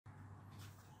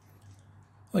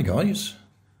Hi guys,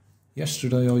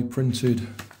 yesterday I printed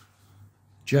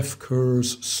Jeff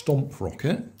Kerr's Stomp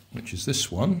rocket, which is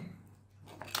this one,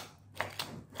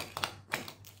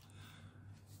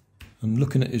 and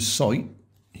looking at his site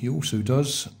he also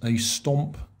does a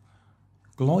Stomp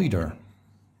Glider,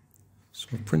 so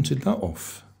I printed that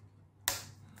off. That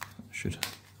should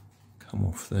come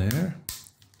off there.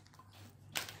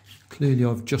 Clearly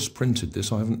I've just printed this,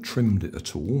 I haven't trimmed it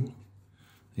at all.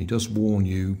 He does warn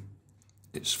you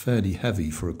it's fairly heavy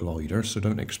for a glider, so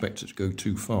don't expect it to go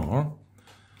too far.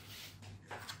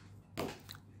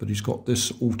 But he's got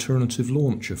this alternative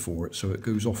launcher for it, so it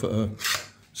goes off at a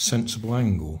sensible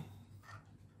angle.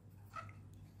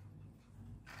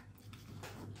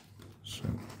 So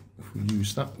if we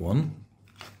use that one,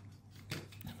 if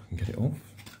I can get it off.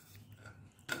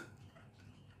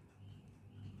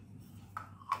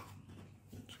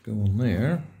 Let's go on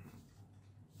there.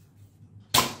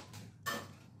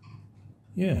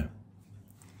 Yeah.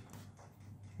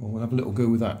 Well, we'll have a little go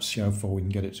with that, see how far we can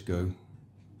get it to go.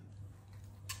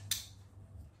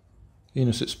 Being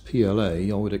as it's PLA,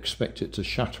 I would expect it to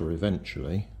shatter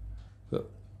eventually, but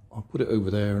I'll put it over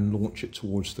there and launch it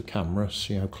towards the camera,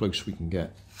 see how close we can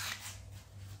get.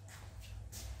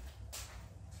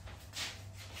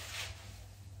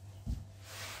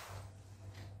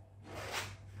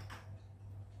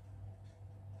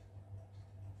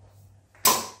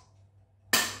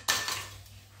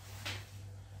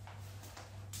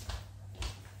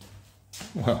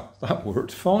 Well, that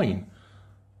worked fine.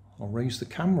 I'll raise the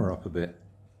camera up a bit.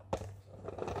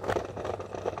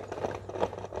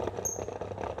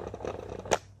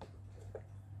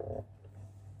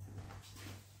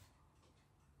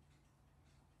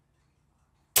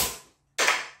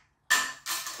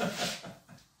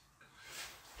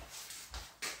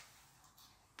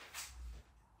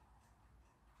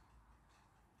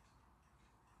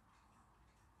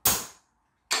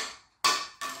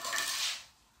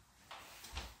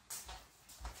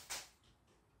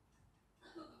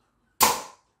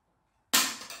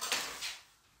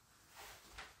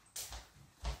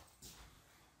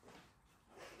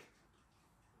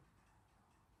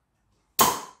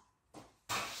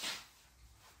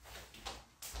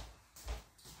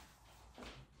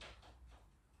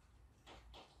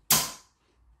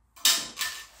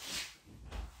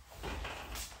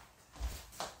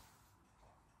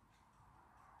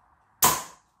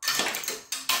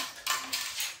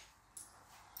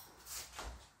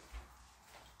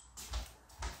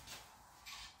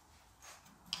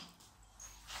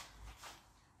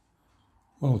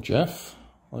 Well, Jeff,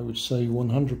 I would say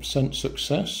 100%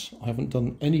 success. I haven't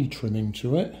done any trimming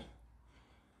to it,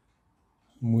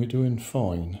 and we're doing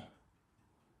fine.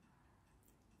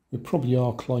 We probably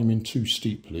are climbing too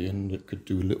steeply, and it could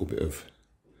do a little bit of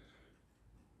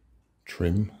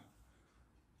trim,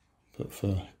 but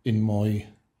for in my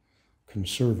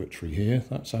conservatory here,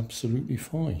 that's absolutely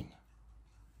fine.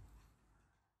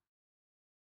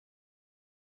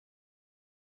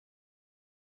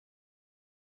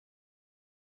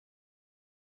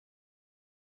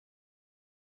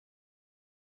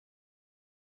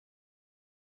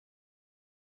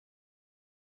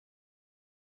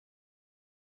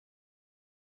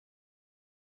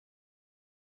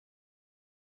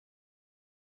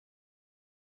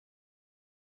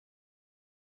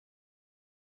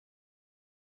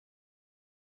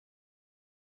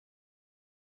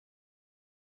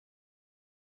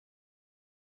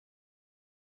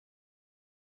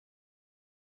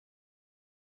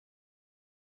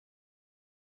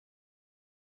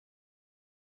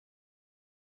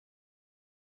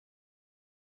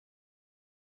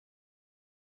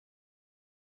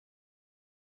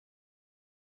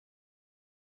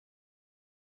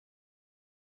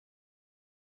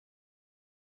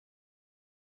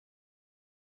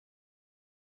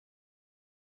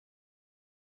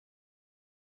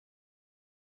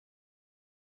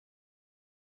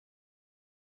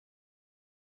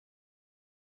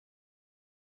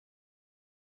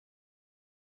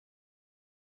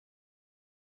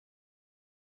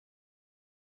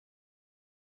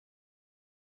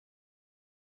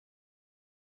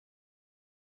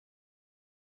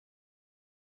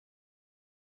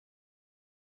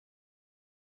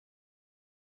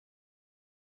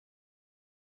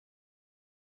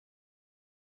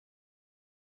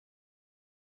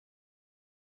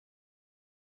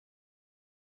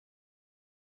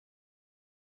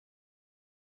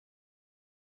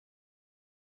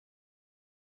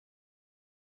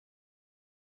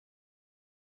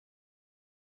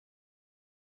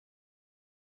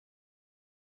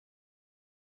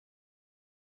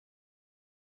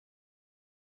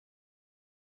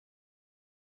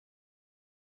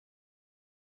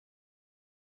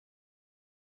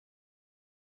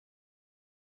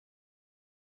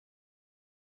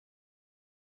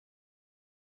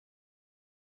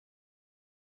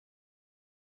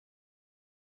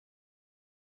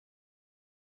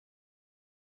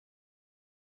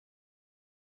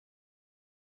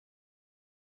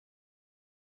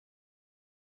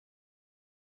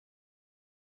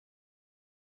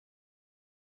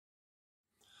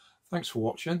 Thanks for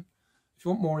watching. If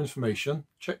you want more information,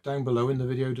 check down below in the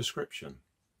video description.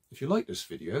 If you like this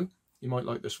video, you might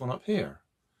like this one up here.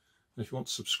 And if you want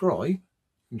to subscribe, you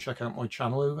can check out my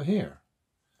channel over here.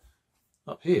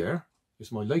 Up here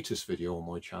is my latest video on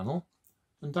my channel,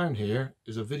 and down here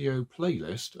is a video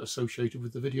playlist associated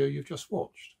with the video you've just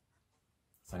watched.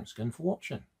 Thanks again for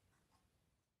watching.